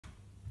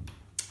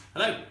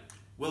Hello,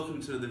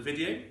 welcome to another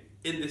video.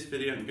 In this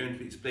video I'm going to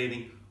be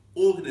explaining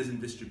organism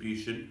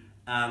distribution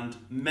and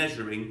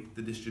measuring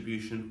the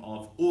distribution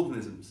of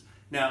organisms.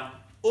 Now,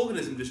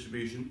 organism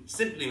distribution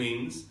simply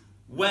means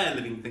where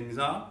living things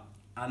are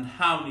and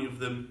how many of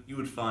them you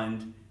would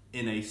find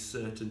in a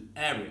certain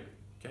area.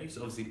 Okay,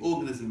 so obviously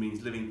organism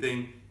means living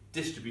thing,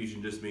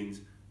 distribution just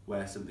means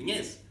where something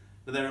is.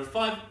 Now there are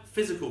 5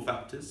 physical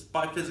factors.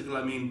 By physical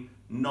I mean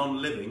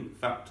non-living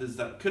factors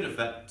that could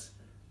affect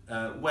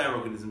where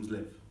organisms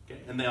live. Okay?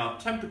 And they are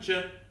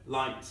temperature,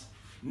 light,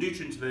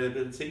 nutrient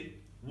availability,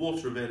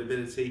 water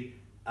availability,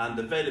 and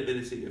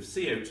availability of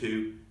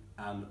CO2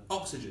 and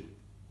oxygen.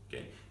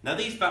 Okay? Now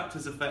these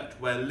factors affect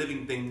where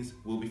living things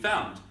will be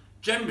found.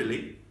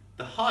 Generally,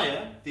 the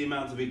higher the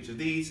amount of each of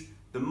these,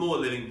 the more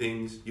living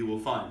things you will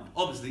find.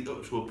 Obviously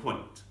up to a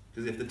point,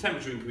 because if the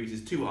temperature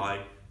increases too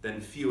high,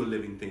 then fewer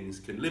living things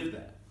can live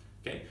there.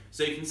 Okay?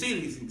 So you can see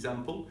this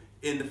example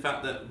in the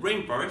fact that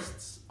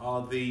rainforests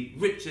are the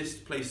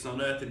richest places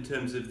on Earth in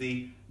terms of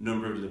the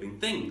number of living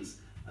things.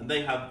 And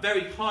they have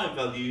very high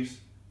values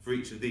for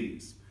each of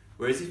these.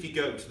 Whereas if you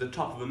go up to the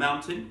top of a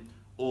mountain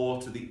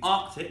or to the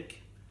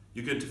Arctic,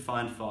 you're going to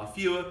find far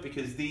fewer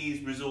because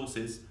these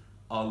resources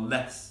are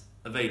less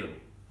available.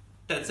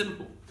 Dead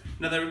simple.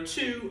 Now there are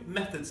 2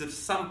 methods of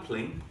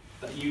sampling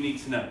that you need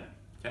to know.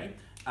 Okay?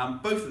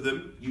 And both of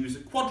them use a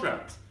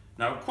quadrat.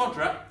 Now a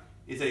quadrat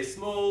is a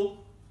small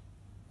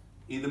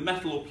either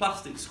metal or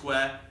plastic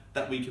square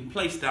that we can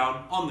place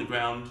down on the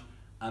ground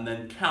and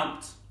then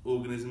count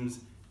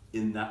organisms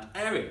in that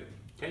area.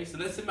 Okay, so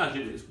let's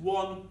imagine it's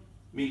 1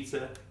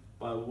 metre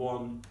by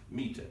 1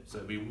 metre, so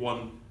it'll be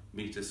 1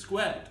 metre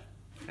squared.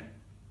 Okay.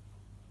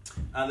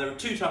 And there are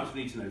 2 types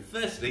we need to know.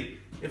 Firstly,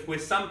 if we're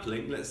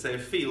sampling, let's say a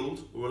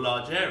field or a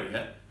large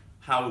area,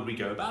 how would we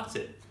go about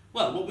it?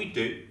 Well, what we'd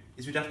do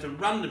is we'd have to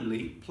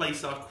randomly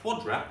place our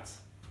quadrat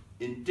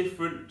in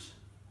different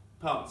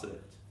parts of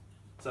it.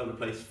 So I'm going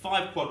to place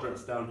 5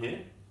 quadrats down here.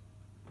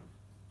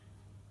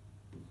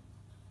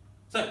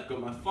 So I've got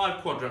my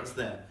 5 quadrats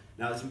there.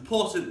 Now it's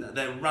important that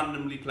they're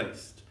randomly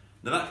placed.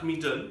 Now that can be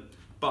done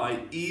by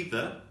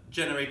either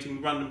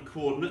generating random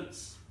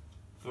coordinates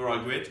for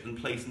our grid and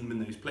placing them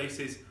in those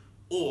places,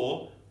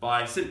 or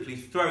by simply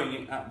throwing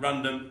it at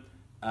random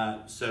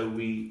so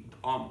we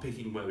aren't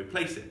picking where we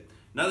place it.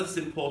 Now this is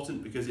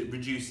important because it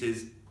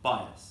reduces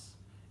bias.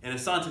 In a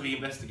scientific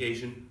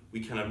investigation, we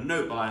can have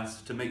no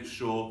bias to make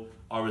sure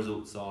our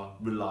results are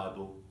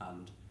reliable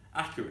and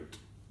accurate.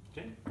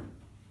 Okay?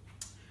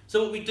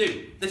 So what we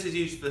do, this is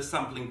used for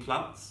sampling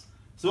plants.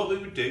 So what we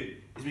would do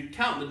is we'd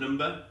count the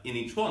number in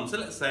each one. So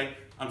let's say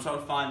I'm trying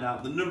to find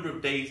out the number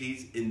of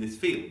daisies in this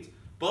field.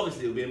 But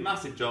obviously it will be a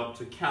massive job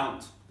to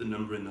count the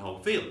number in the whole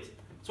field.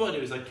 So what I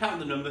do is I count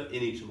the number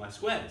in each of my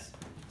squares.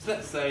 So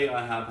let's say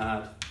I have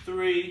had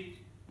 3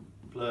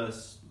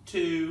 plus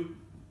 2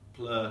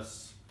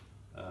 plus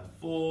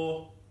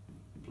 4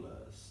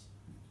 plus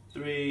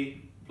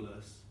 3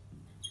 plus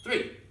 3.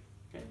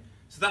 Okay?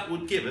 So that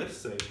would give us,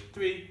 so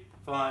 3,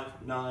 5,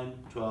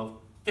 9, 12,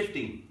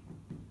 15.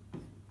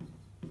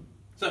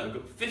 So I've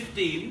got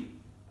 15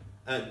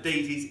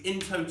 daisies in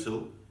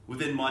total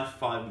within my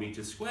 5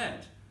 metres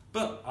squared.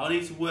 But I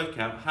need to work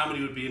out how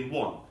many would be in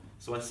 1.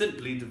 So I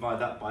simply divide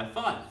that by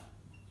 5.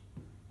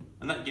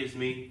 And that gives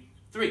me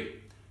 3.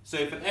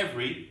 So for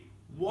every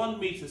 1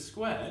 metre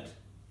squared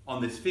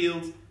on this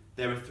field,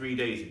 there are 3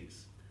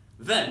 daisies.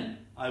 Then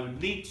I would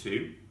need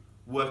to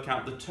work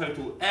out the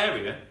total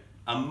area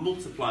and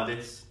multiply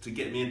this to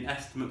get me an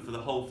estimate for the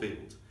whole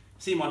field.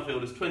 See, my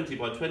field is 20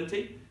 by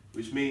 20,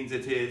 which means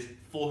it is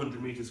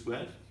 400 metres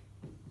squared.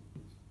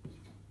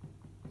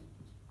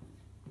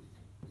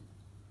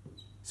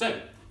 So,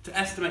 to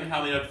estimate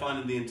how many I'd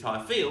find in the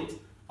entire field,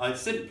 I'd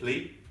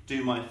simply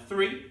do my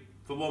 3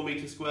 for 1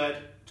 metre squared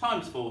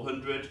times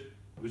 400,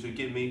 which would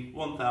give me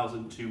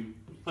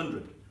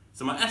 1,200.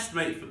 So my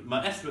estimate for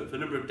the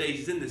number of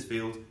daisies in this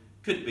field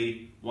could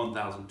be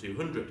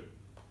 1,200.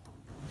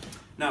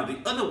 Now the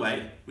other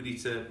way we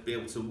need to be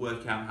able to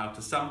work out how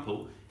to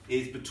sample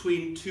is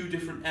between 2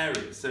 different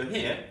areas. So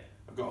here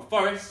I've got a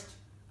forest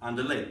and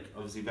a lake,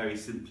 obviously very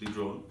simply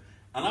drawn,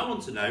 and I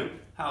want to know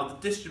how the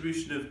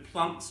distribution of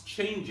plants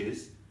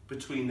changes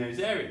between those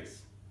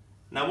areas.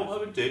 Now what I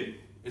would do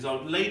is I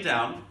would lay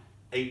down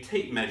a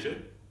tape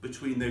measure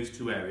between those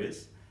 2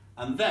 areas,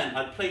 and then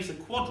I'd place a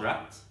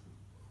quadrat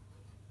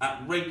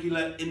at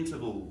regular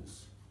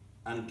intervals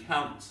and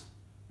count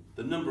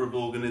the number of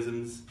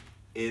organisms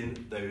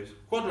in those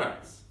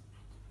quadrats.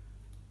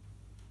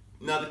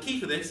 Now the key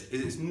for this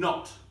is it's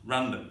not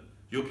random.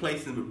 You're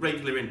placing them at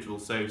regular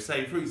intervals. So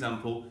say for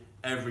example,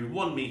 every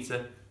 1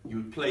 metre you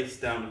would place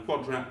down a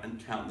quadrat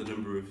and count the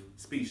number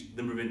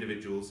of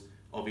individuals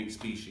of each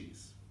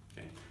species.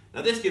 Okay?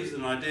 Now this gives us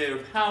an idea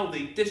of how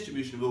the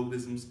distribution of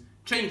organisms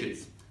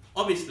changes.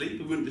 Obviously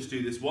we wouldn't just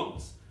do this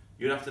once.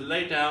 You'd have to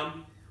lay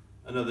down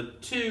another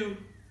 2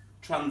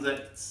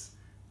 transects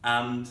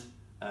and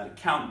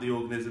count the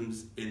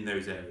organisms in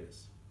those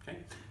areas. Okay?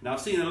 Now I've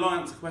seen a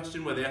long answer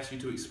question where they ask you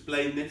to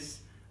explain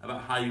this,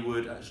 about how you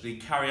would actually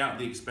carry out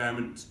the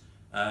experiment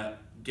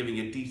giving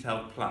a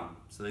detailed plan.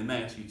 So they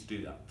may ask you to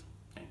do that.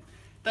 Okay.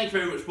 Thank you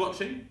very much for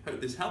watching.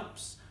 Hope this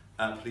helps.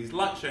 Please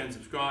like, share and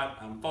subscribe,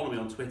 and follow me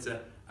on Twitter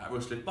at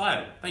Rushcliffe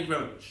Bio. Thank you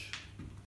very much.